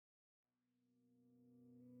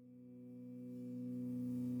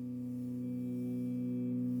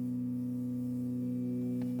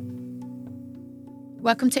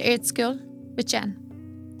Welcome to Earth School with Jen.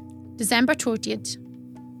 December 30th.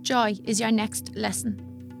 Joy is your next lesson.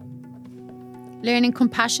 Learning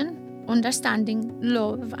compassion, understanding,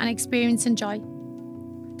 love and experiencing joy.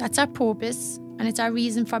 That's our purpose and it's our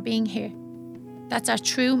reason for being here. That's our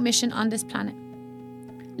true mission on this planet.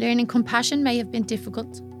 Learning compassion may have been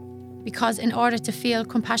difficult because in order to feel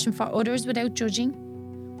compassion for others without judging,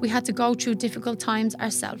 we had to go through difficult times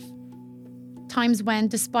ourselves. Times when,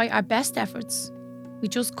 despite our best efforts, we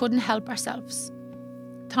just couldn't help ourselves.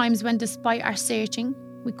 Times when, despite our searching,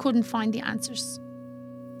 we couldn't find the answers.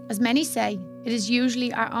 As many say, it is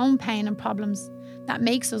usually our own pain and problems that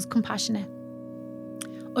makes us compassionate.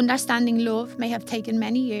 Understanding love may have taken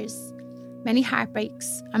many years, many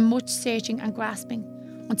heartbreaks, and much searching and grasping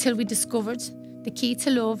until we discovered the key to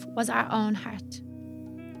love was our own heart.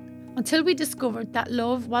 Until we discovered that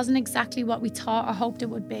love wasn't exactly what we thought or hoped it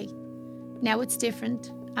would be. Now it's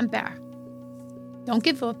different and better. Don't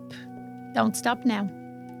give up. Don't stop now.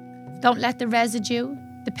 Don't let the residue,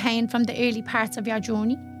 the pain from the early parts of your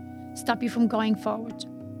journey, stop you from going forward.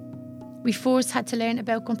 We first had to learn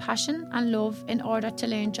about compassion and love in order to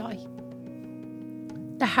learn joy.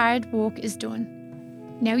 The hard work is done.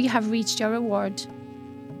 Now you have reached your reward.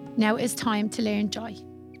 Now it's time to learn joy.